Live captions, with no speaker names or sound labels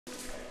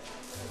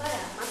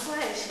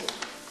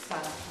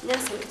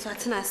Yes, I'm going to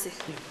Tenassi.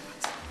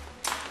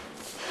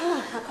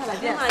 I call it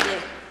there,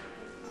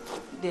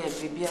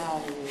 baby.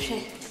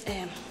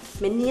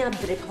 Many a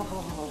break.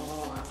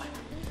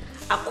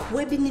 A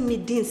quabbing me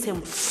din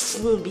some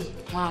fumbi.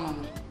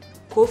 One,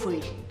 go for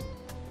it.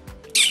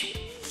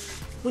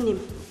 Winnie,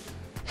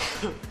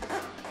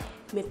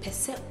 me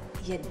perceive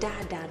your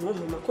dada, no,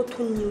 my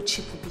cotton new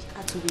chip will be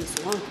at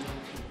least one.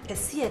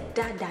 See a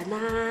dada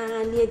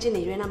na near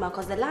Jenny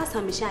because the last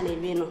time Michelle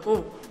ran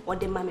home, or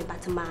the mammy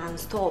but man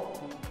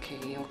stop.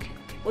 Okay.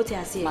 What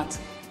I say,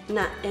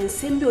 na and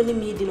send only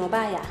me the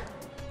nobaya.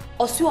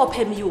 Or so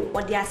pay you,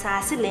 or the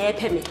assassin air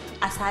pay me,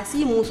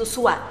 assassin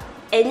Musua,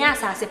 and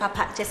yes, I say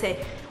papa, just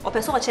say, or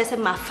person chess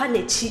my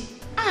funny cheek.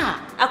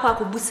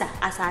 Aquacubusa,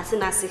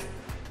 assassin, I say.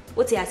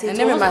 What I say, and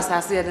never must I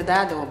say the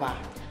dad or bar.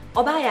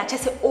 Or buy a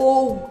chess,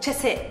 oh,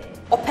 chess,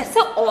 or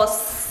person or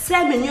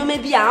Simon, you may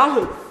be our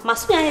home.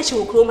 Must be a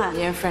show, Chroma.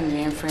 Your friend.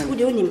 Who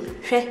do you name?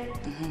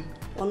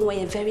 On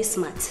way very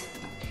smart.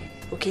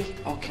 Okay.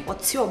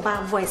 What's your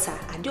bad voice?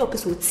 I do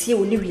opposite see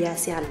only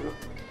Riasiano.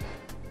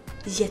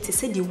 Yet he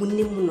said you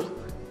wouldn't know.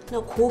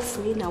 Now, call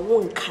free, now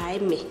won't cry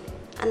me.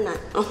 And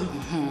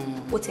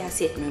what I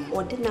say,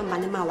 or didn't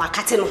manima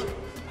wakatino.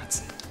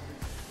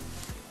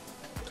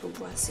 To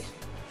Boissy.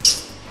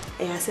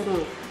 I said,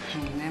 no,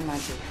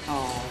 imagine.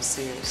 Oh,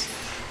 serious.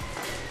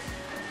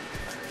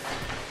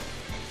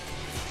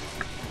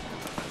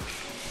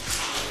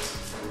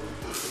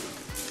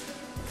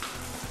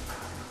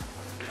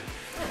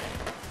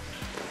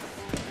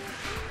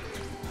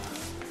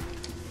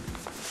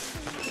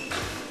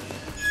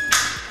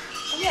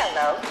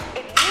 Hello.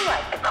 If you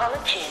like the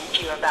caller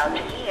tunes you're about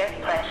to hear,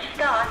 press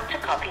star to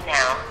copy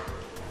now.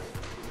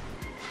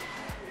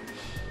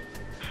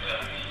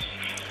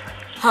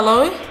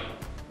 Hello?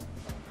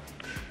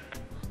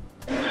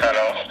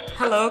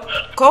 Hello,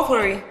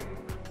 Corpory.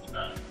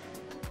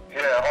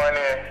 Yeah,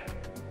 honey.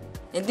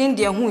 It didn't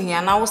dear who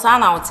here now was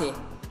an out here.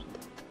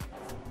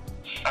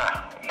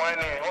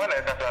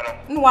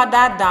 No, what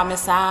that damn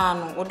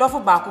son would offer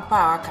back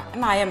park,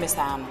 and I am a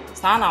son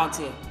out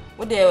here.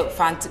 Would they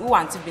fancy who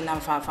want to be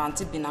number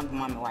fancy be number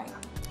mammy white?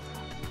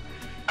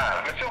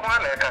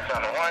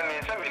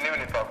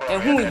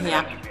 And who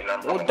here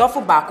would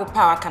offer back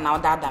park and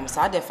out that damn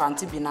side the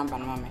fancy be number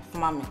mammy.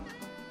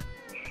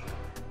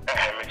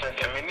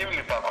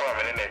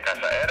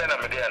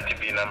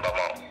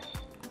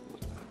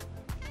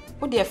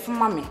 Would dear for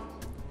mammy,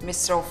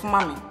 Mr. of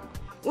mammy?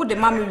 Would the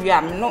mammy we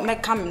are not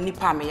make come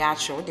nipper me out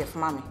show, dear for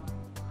mammy?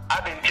 I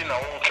didn't know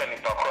any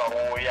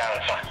pakro, yeah,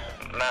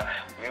 now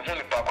we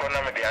only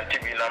pakro with the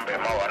anti-B number,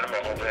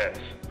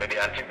 but the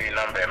anti-B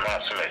number,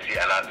 so I see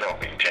another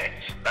open chain.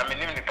 Now, me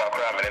name the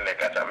pakro, and the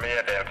cat, I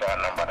made them for a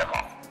number.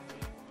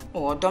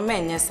 Oh,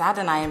 domain, yes, I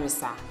don't know,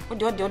 sir.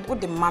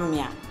 Would the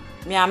mammy?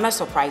 Me, I'm not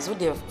surprised with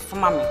the for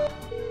mammy.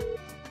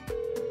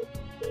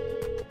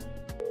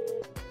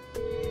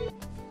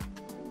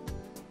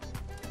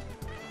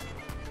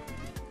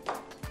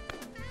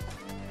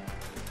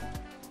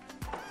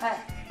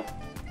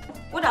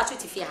 What are you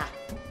to fear?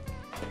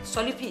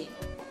 Solipi.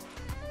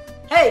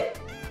 Hey!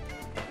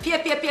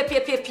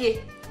 Pie.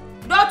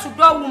 Door to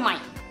door woman.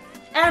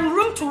 And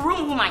room to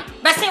room woman.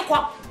 Bessie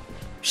quoi?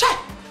 Shut!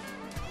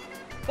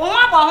 Oh,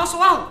 my boss,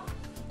 one.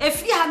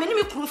 If you have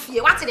many proof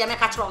here, what's the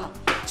American?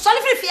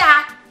 Solipi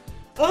fear.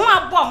 Oh,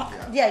 my bomb.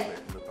 Yeah.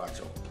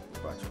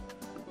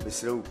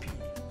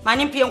 My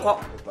name Pianco.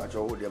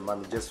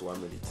 Just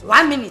 1 minute.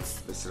 1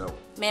 minute.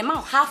 Ma'am,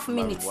 half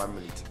minute. 1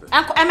 minute.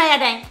 Uncle, am I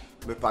then?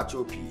 Me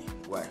pacho P.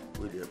 Why?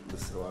 With the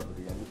Mr.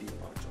 Wabudi and the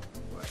pacho.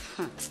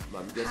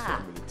 Mam, just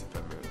 1 minute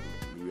per minute.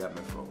 We have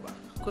my from back.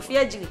 Kofi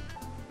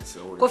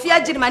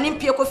Ajiri, my name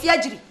Pia Kofi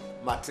Ajiri.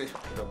 Mate,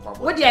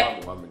 what do you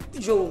 1 minute?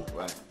 Joe.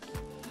 Right.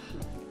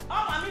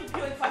 Oh, I mean,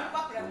 Pia, if I'm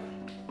not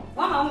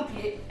one won't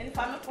pay, and if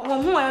I'm not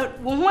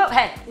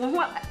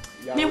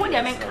me when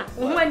you make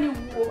when you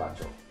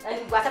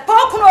what a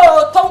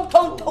pokro, tom.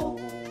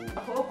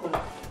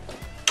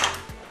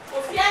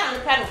 Kofi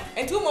and Pano,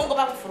 and 2 more go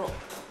back for.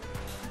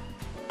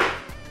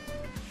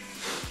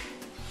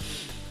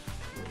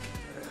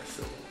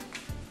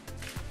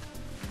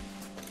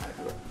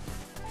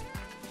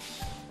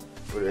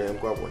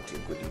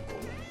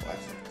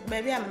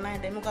 Baby, I'm a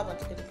man, then look up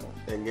to the phone.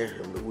 And yet,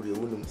 the woody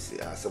wouldn't see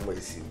as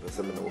somebody seen, but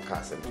some of the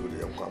cast and to the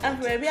young couple.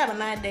 And baby, I'm a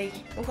night day,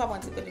 look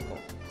up to the phone.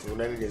 So,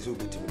 9 days will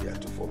be to me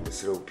to form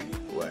Miss Ropey.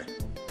 Why?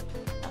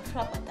 A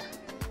frapata.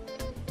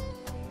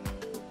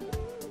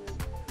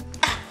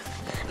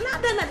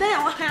 Not then a day,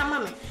 I want her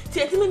mammy.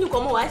 Take me, you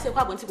come over, I say,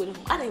 what to go.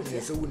 I didn't say,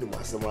 so wouldn't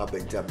want some up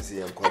and jump,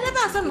 see, and call it.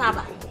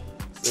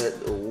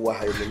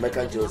 Why, the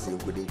mechanics you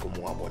couldn't come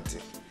about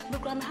it.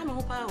 Look, I'm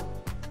having power.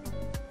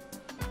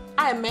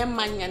 I am a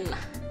man.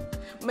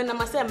 When I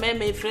must say,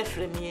 may fresh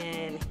from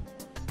me,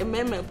 a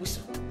member bush.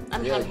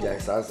 I'm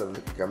just answering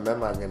the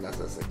member and as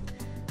I said,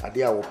 I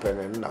dear open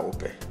and now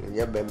open. And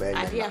your member,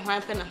 I dear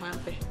one pen and one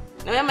pen.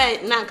 No, my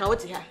Nanka,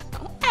 what you have.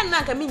 And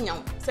Nanka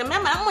Minion, say,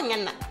 Mamma, I'm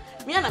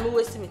me and I'm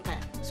wasting time.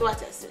 So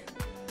what I say,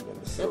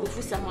 I will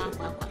put someone.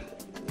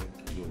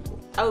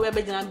 I will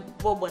be done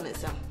Bob and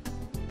some.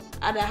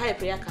 Ada high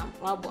prayer camp.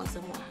 Wa bon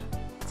some more.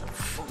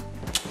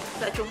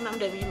 That you nam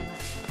dem you.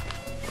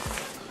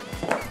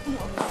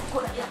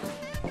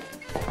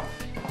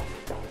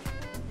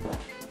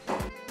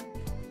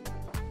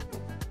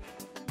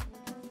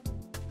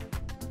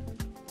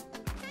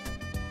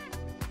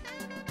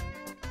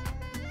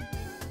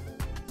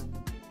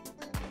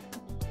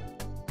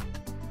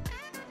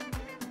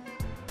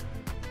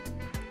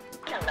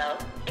 Hello.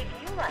 If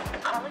you like the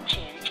call and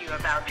change you're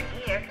about to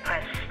hear,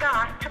 press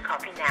star to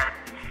copy now.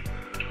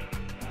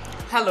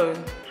 Hello.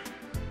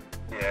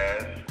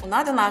 Yes.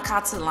 Una dey na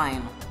cat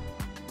line.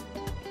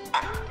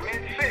 Me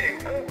say,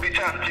 who be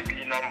chan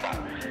TV number?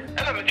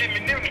 Ela me me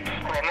new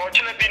no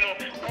chile bi no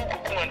who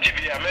ku on TV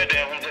a me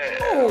dey hu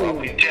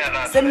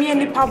say. Se me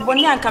nipa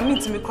boni anka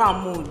meet me kra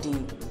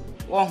modin.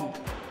 Wo ho.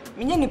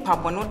 Me nya nipa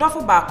boni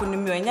odofo ba ko ni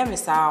me onya me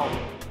saa o.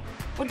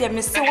 Wo de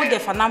me se wo de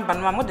fa number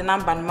no ma mo de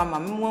number no mama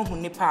me mo hu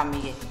nipa me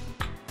ye.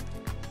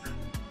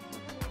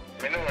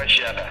 Me no wa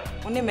shiada.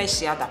 Oni me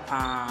shiada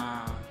pa.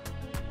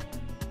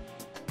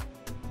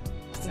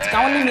 Ka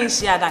woni me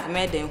shiada ka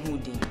me den hu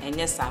din.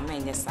 Enye sa me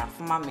enye sa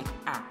fuma me.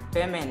 Ah,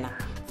 pe me na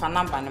fa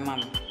number no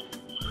mama.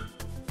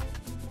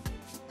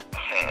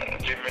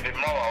 Me the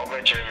mama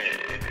over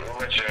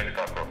chere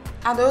kako.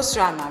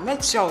 Adosrana me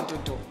chow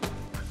dodo.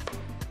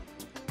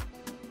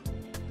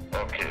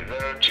 Okay,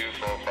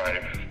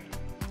 0245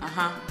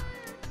 Aha.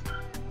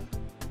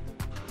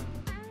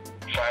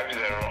 50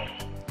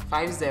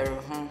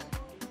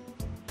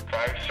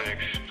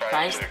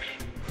 56.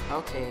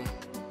 Okay.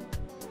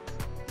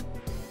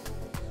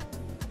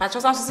 But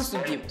what's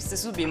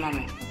supposed to be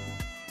mama?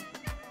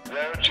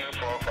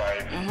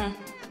 0245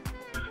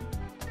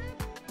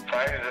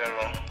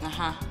 50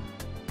 Aha.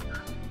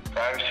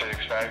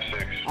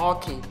 56.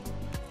 Okay.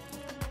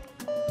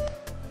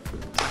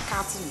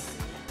 Cartoon.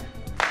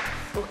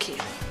 Okay.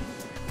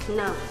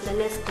 Now, the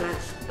next plan.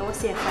 I want to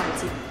see a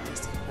fancy.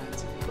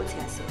 What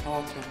you say?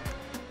 Okay.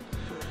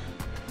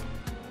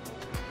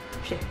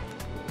 Sure.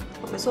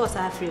 What was also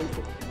a frame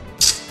for?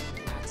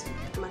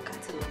 My cat.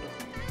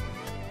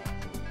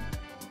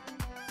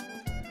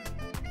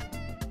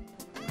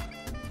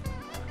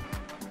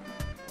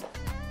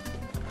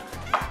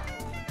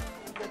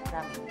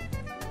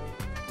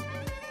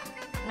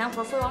 Now,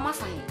 Coffee, what am I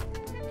fine?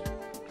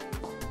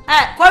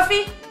 Hey,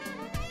 Coffee!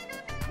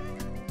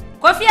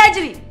 Coffee,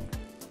 Eddy!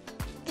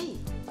 Hey,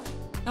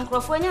 and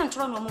Coffee, and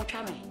Tron, no more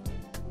time.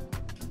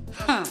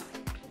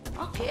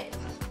 Okay.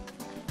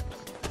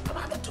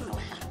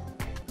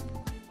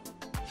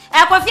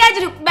 Eh, Coffee,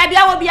 Eddy, baby, I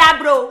will be a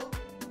bro.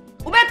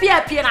 Who may be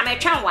a piano, and I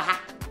can't wa.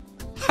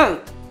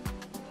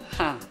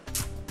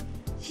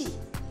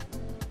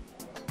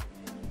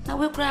 Now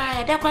we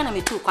cry, that one of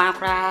me too, can't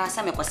cry,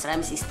 some of us,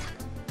 sister.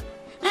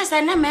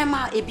 Nasa na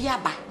mema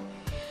ebiaba.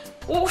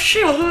 O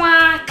hwe ho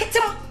a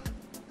ketem.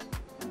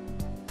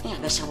 Ya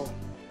be hye wo.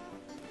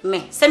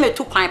 Me se me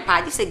tu kwan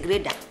pa, this a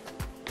grader.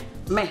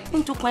 Me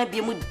ntu kwan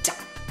bi mu da.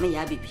 Me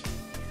ya bibi.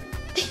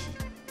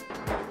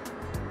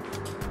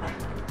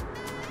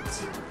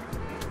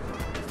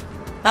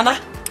 Nana.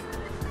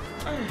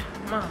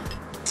 Ma.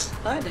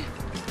 Ade.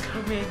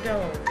 Come here,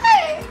 go.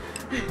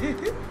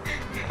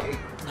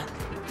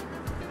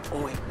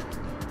 Owe.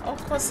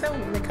 Of course, I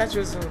will make a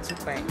choice to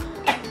find.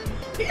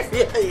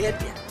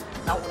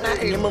 Now,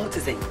 na mama to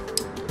say.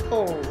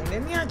 Oh,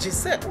 nani aje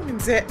say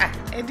unim say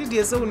Eddy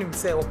dey say unim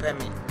say open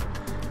me.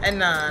 And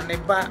na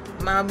neba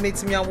ma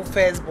meet me our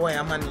first boy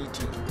am need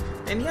you.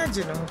 Nani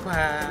aje no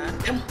pa.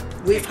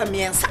 We fa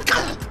me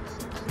nsaka.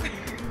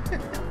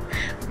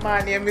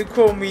 Man, ye me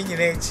call me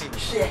nyina echi.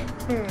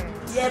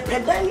 Ye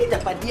pedangi da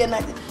padie na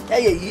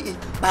ye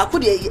ba ko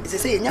de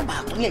say nya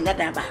ba ko nya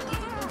dan ba.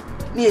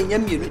 Ni enya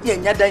mienu, ni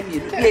enya dan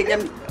mienu, ni enya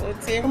mi.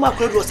 O ma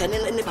ko do say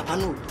ne papa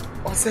no.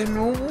 O say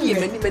no. Ye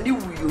mani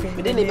wuyo.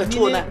 Me de ne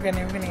beto na.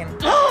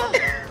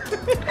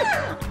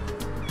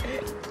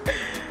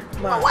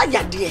 Ma wa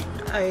ya de.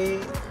 Ai.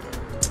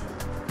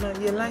 Na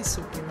ye line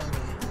soup ni ma me.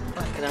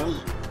 Ba kra ho.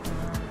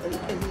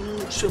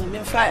 So me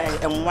fa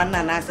enwa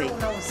na na say.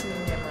 Na o si ni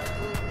ma.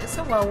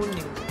 Esa wa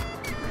woni.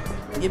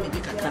 Ye bibi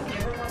kakra.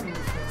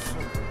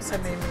 Sa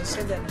me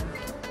sheda na.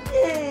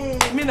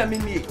 Me na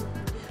mini.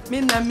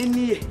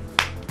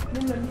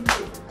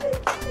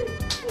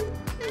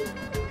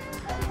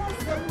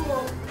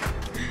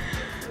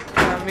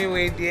 Me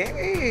wait there.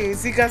 Hey,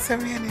 sika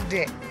sami ani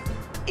de.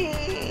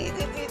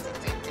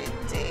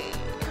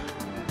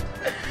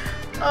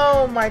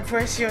 Oh, my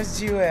precious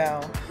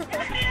jewel.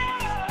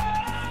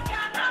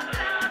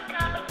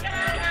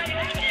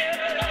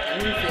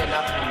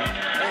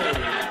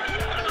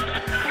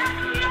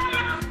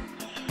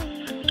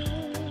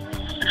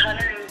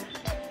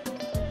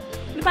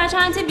 Mi pa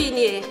chan ti bi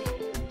ni.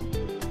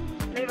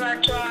 Me va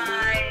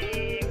try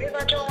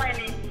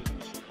ni.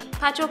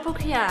 Pacho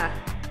pukia.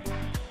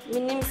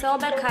 Minim se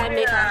obeka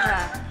make aka.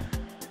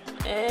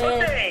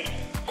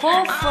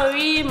 Ko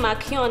fori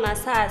makion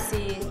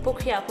asasi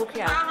pukia.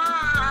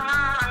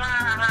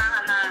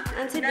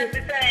 Anti bi.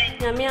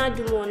 Nyame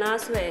adumo na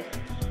so e.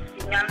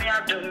 Nyame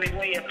adum me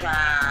wo ye pa.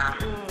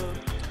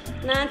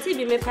 Nanti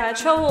be me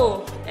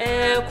patrol.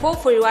 Call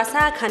for you as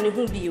I can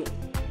who be you.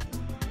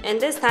 And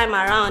this time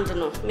around,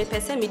 no, me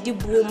person me di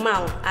buo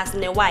ma as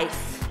ne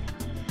wife.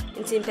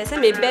 Nti person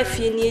me be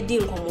fie ni edi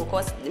nkomo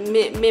cause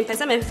me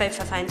person me fa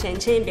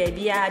chen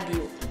baby abi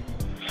o.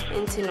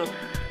 Nti no. Go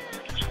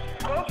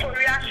for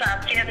you as I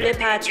Me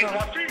patrol.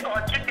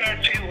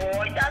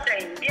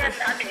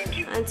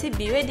 Auntie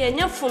be ready and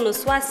your phone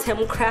so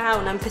asem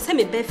crown and person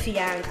me be fie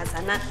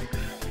ankasa na.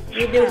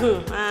 You be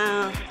who?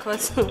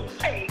 Cause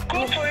hey,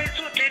 go for it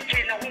to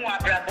take no who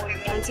abrabo you.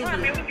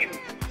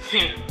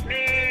 Me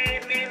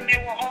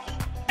wo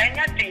and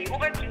ya day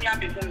over to ya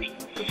be me.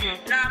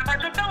 Na but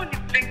to tell the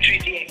victory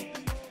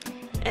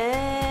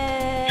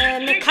there.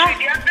 Me ka.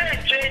 The other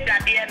trade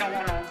that there no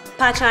no.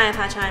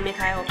 Pachai me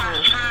kai opan.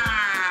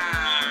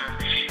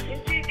 You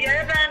see the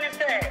other man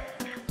say,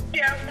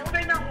 yeah, no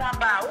be no one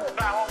ba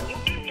you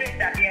trade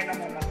that there no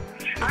no.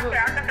 After I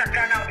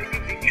can out the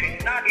victory.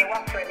 Now they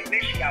want for the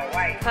Michelle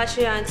wife.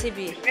 Pachi Auntie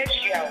B.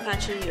 Michelle.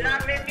 Pachi you. Now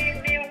maybe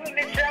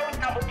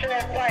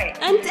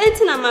and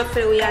na ma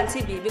fe we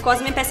Auntie B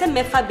because me person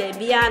me fa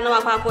baby a na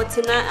wakwa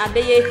kotina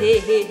abeye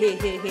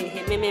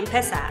he me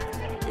pesa.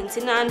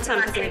 Nti na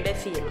antam person be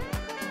fie no.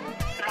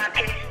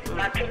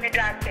 Mate me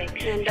that thing. So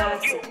you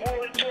go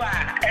to a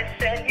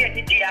send you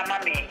the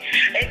mama. E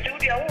do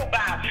the o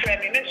ba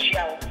friend me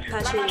Michelle.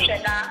 Mama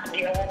shena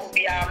the o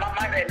be a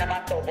mama re na ma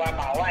so wa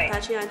ma why.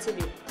 Pachi Auntie B.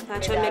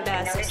 Pachi me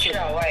da sister.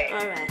 All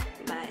right.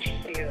 Bye.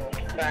 See you.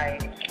 Bye.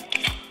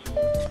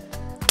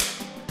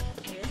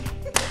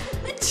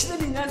 I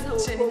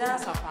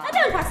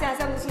don't pass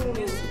as I'm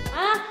assuming.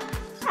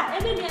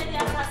 Any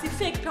idea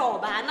fake power,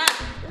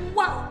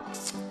 wow.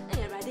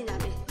 Hey, riding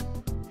at me.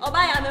 Or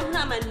by a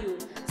man, you.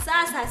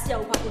 Sasa see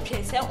our papa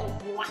can sell or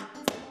bois.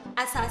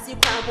 As I see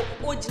Crabo,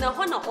 original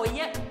honor or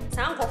yet,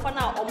 some for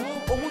now or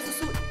almost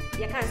suit.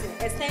 You can't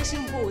say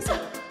extension pose.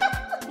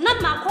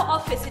 Not my co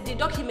office, the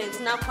documents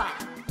now.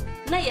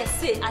 Now, yes,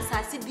 say, as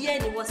I see the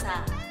end was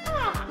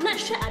not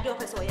sure at the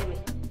office or me.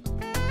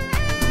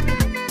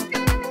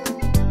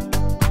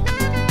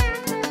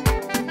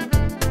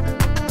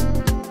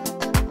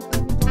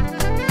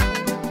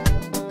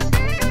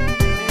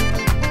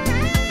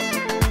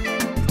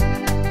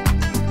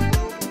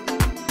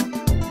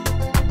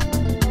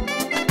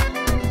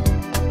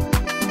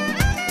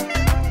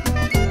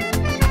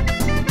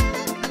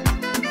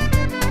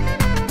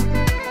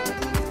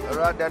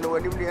 Dan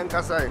when you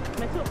kasa.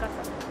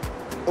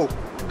 Oh,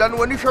 dan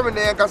when you show me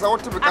na kasa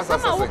what to be kasa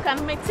say. Who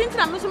can make things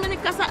na so many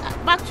kasa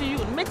back to you.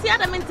 Meti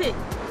ada mente.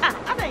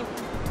 Adan.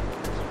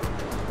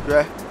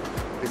 Yeah.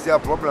 Is there a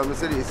problem?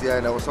 Say is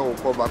here na so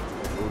call back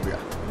to Phobia.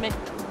 Me.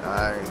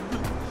 Ai.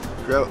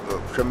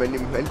 Show me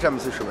nim entam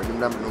say show me nim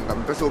na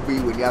ngam pese obi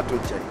we ni ato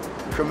nche.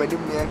 Show me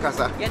nim na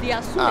kasa. Ya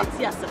dia so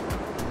eti asem.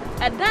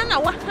 Edan na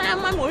wa han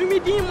ma mo mi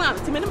din ma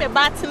ti me ne me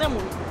ba tena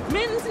mu.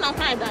 Me nti na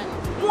kan dan.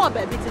 More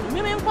baby to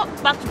me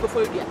back to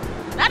before you.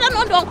 I don't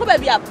know don't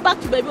baby back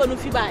to baby on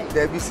Fibai.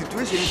 There be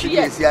situation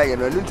is here, you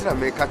know, nothing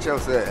make catch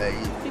us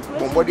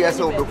somebody else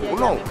over.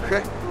 No,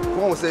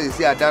 who says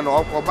here done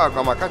all back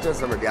on my catcher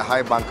some of their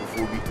high bank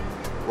phobia.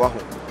 Wow,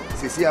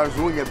 Cecilia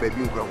Zonia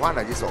baby, one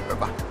I just over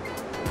back.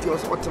 It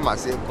was what to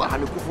say,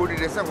 and who for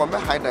the second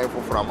high dive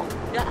for Frama.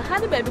 Yeah, I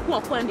had a baby who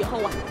appointed the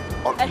whole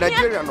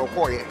Nigerian or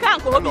boy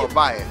can't go no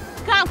buy.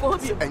 Can't go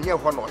and yet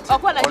one not.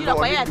 What I did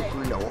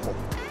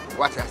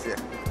what I said.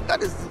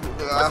 That is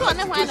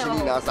situation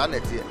in our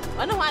sanity.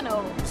 I don't want to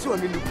know. So, I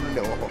need to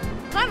know.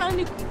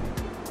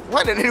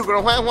 Why did you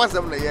go? Why was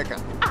them the Yaka?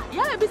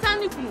 Yeah, be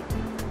sandy.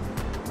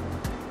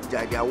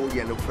 Jaga, would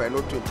you know for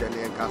no to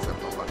Jenny and Casa,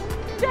 Papa?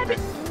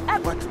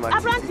 What's my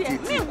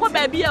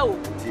baby? Oh,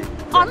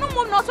 no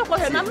more, not so for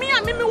him. Me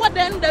and Mimi, what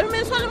then? The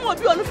women saw more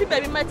beautiful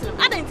baby metal.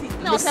 I don't think.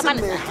 No, I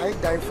high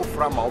dive for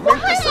Frama.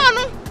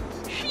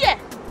 Yeah.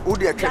 Oh,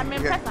 dear, can me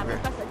move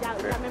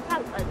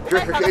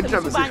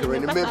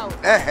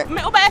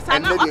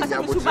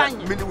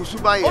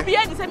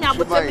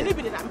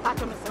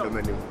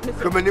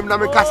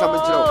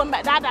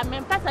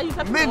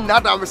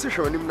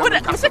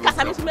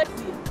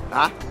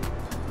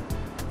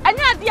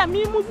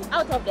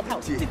out of the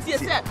house.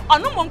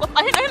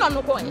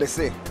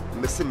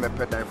 Messi me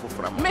peda for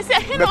from. Messi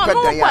hino no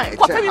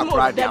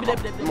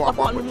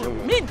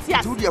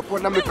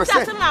me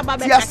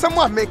tia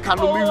someone make can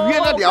me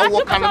na dey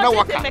work can na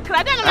work. Me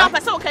krade na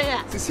person okay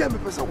ya. Sisi me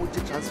person wo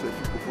transfer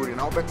people for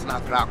na obet na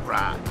kra.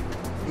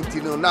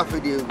 Intino na fe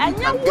dey.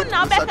 Anya wo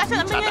na obet ka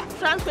say me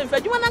transfer for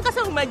you na ka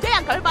say me jay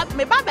anka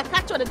me ba be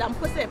catch the damn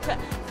person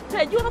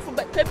you for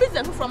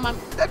business from man.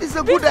 That is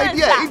a good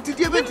idea. Into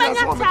the event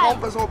transfer me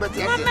person obet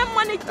ya. Me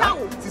money chow.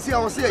 Sisi I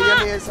was say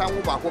ya na san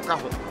wo ba ko ka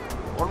ho.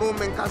 Ono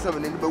men kasa me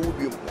ne ba wo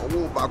bi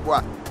wo ba ko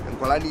a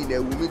nkola ni na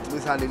wu mitimi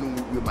sa ne no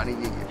wu ma ne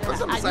yeye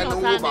pesa me sa no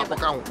wo ba ko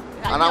ka ho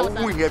ana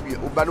wo nya bi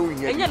wo ba no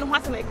nya enye no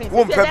hwase na ekran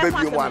wo mpa ba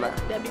bi mo ana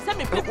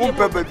wo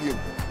mpa ba bi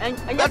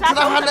enye sa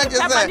na hana je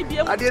se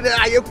ade de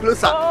aye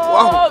closer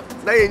wow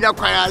na ye nya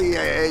kwan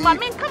aye ma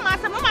men kama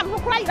sa mama no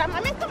cry, I'm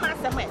come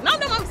as a man. Now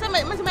the mom said,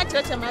 my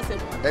church and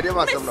myself. Eddy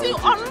must have no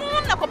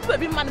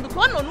baby man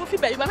because no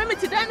baby, but maybe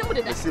today I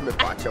would see me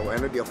patch away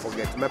and they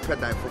forget me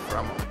pet die for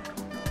from.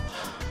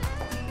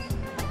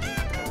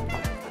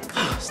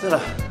 Stella,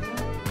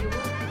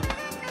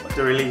 what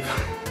a relief.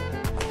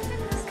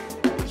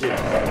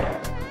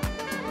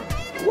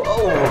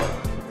 Whoa!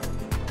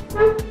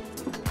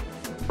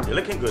 You're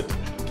looking good.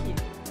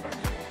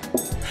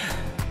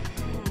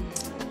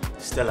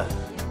 Stella,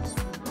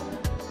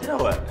 you know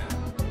what?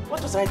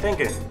 What was I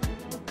thinking?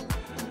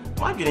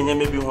 Why didn't you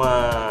maybe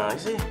one? You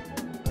see,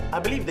 I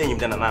believe then you've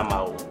done an arm.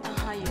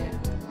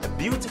 Yeah. A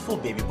beautiful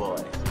baby boy.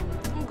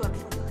 Thank God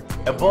for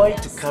that. A boy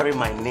to carry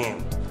my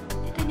name.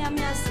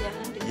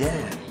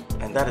 Yeah.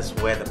 And that is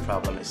where the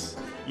problem is.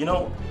 You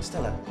know,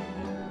 Stella,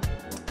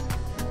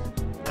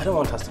 I don't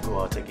want us to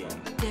go out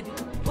again. Debbie,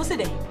 what's the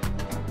day?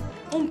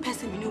 One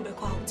person we know be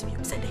go out to me.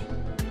 What's the day?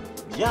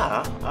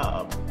 Yeah,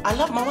 I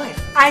love my wife.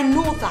 I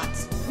know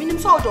that. Minim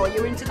so do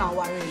you're into now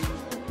worry.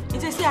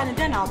 It is here and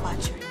then I'll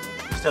patch you.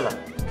 Stella,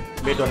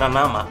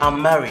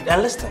 I'm married.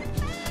 And listen,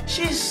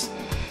 she's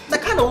the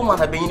kind of woman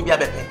I've been in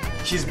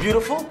Biabepe. She's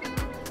beautiful.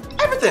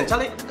 Everything,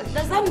 Charlie.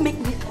 Does that make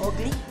me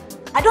ugly?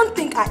 I don't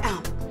think I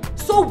am.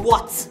 So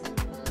what?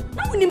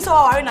 Now when him so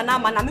worry na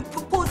man, I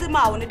propose him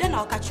out and then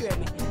I'll catch you.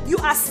 You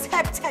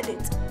accepted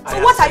it.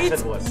 So what are you?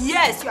 What?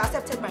 Yes, you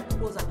accepted my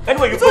proposal.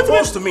 Anyway, you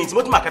proposed to me. It's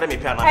what my academy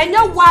piano. And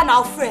you one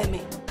now frame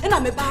me. And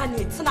I'm a ban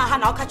it. So now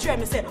I'll catch you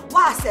and say,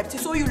 why accept it?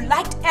 So you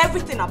liked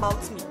everything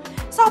about me.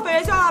 So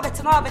parents you have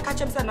it now have catch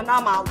him say na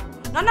nama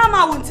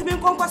won't me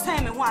come say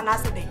me who an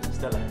accident.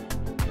 Stella,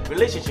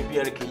 relationship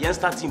here can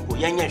start simple.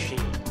 Yanya she.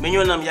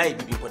 Menyo nam ya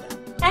ibi poda.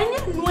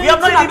 We have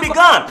not even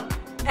begun.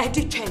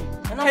 Eddy chain.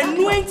 And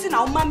no anything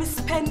now mommy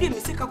spending me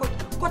say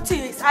what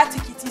is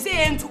article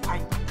say into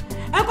kwai.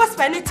 I go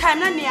spend time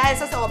na near I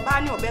say oba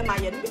ni obe ma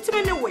ye.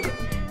 Bitime ne woye.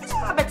 It's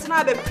not better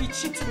now be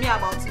preaching to me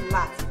about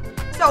love.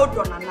 Say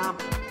odo na nama.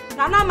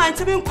 Na nama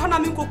ntime nkwa na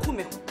me nkoku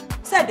me.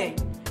 Say then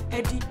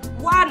Eddy,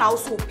 why now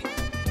so pe?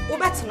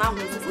 Obet na ho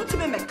so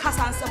ntime me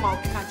kasa nsem a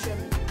okeka kire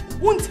me.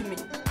 Wontime.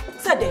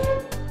 Say then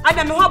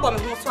ada me ho abo me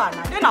ho so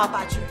ana. Then na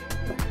ba kire.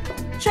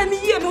 Hwe me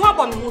ye me ho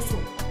abo me ho so.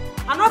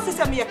 An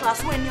officer me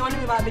class 1 ni oni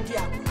me ba be di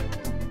agro.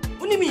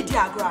 Oni me di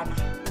agro ana.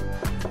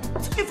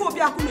 So if obi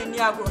akuma ni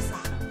agro sa.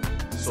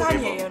 So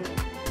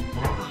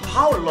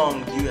how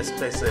long do you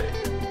expect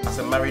as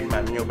a married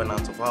man in your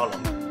banana for how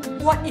long?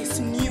 What is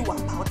new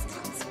about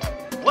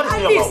that? What is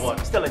new about what?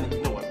 Stella,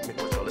 you know what?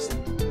 Listen.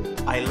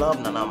 I love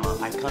Nanama.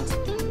 I can't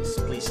do this,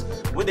 please.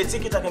 With the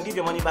ticket, I can give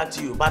your money back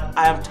to you, but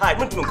I am tired.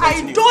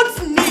 I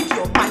don't need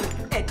your money,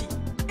 Eddy.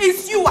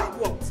 It's you I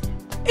want.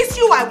 It's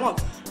you I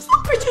want.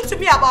 Stop preaching to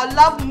me about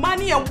love,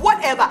 money, and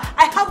whatever.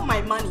 I have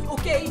my money,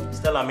 okay?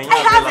 Stella, may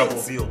I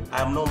available?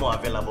 I am no more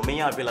available.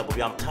 May I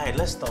available? I'm tired.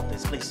 Let's stop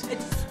this, please.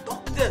 Eddy,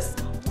 stop this.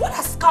 What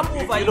has come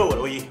over you? You know what?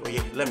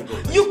 Oye, let me go.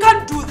 You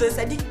can't do this,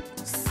 Eddy.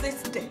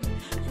 Sit there.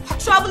 You are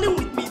traveling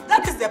with me.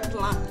 That is the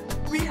plan.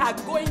 We are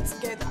going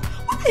together.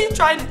 What are you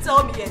trying to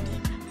tell me, Eddy?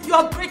 You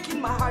are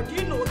breaking my heart. Do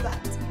you know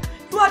that?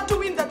 You are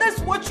doing that. That's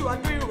what you are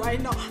doing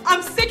right now.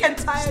 I'm sick and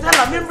tired.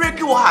 Stella, me break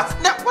your heart.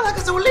 Now, what like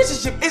is a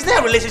relationship? Is there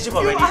a relationship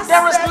already?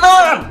 There is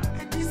none.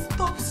 Eddy,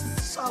 stop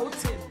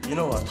shouting. You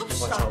know what? Stop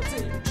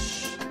shouting.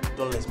 Shh.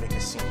 Don't let's make a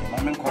scene.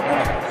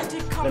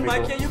 Eddy, come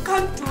back here. You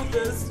can't do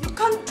this. You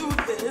can't do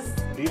this.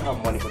 Do you have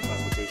money for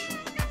transportation?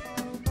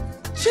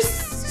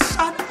 Just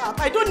shut up.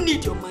 I don't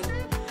need your money.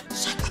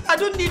 Shut up. I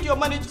don't need your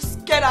money.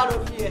 Just get out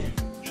of here.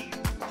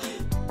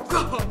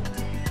 Go.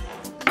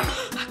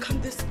 I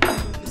can't this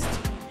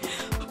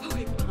Papa,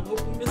 wait,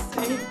 I'm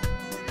missing.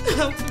 I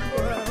have to go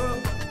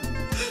around.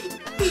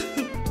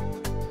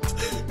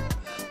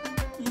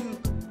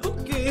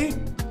 Okay.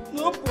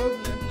 No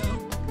problem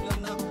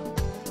now.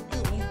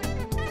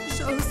 You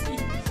shall see.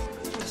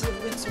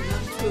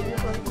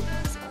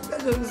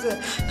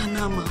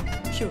 Nanama,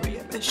 Fury,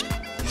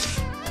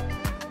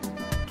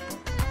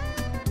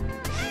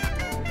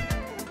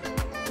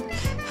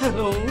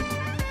 hello,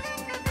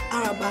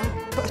 Araba,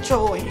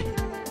 Patrol.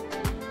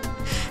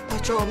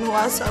 Patrol, me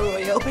was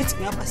sorry. I'll beat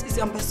me up as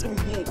I'm passing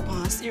me.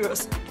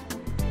 Serious.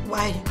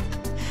 Why?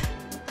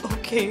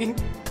 Okay.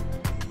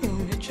 You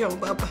make your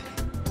baba.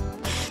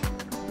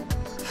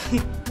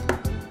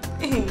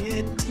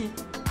 Eddy.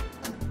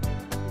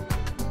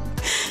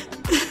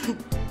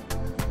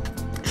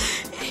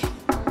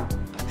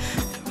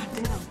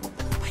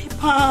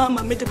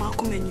 Mama made my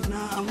comment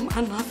now. I'm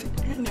unhappy.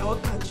 Now,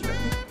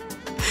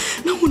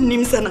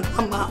 Nimsa and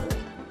Mama.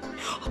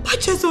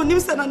 Patches on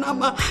Nimsa and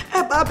Mama.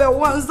 A Baba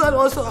once that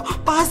also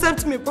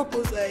accept me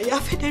proposal. You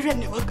have to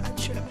never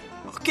catch you.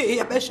 Okay,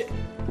 Yabeshe.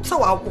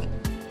 So I will.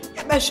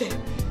 Yabeshe.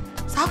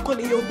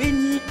 Sakoli, your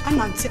Benny,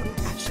 and Auntie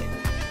Ashe.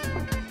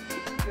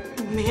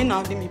 May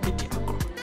not be me.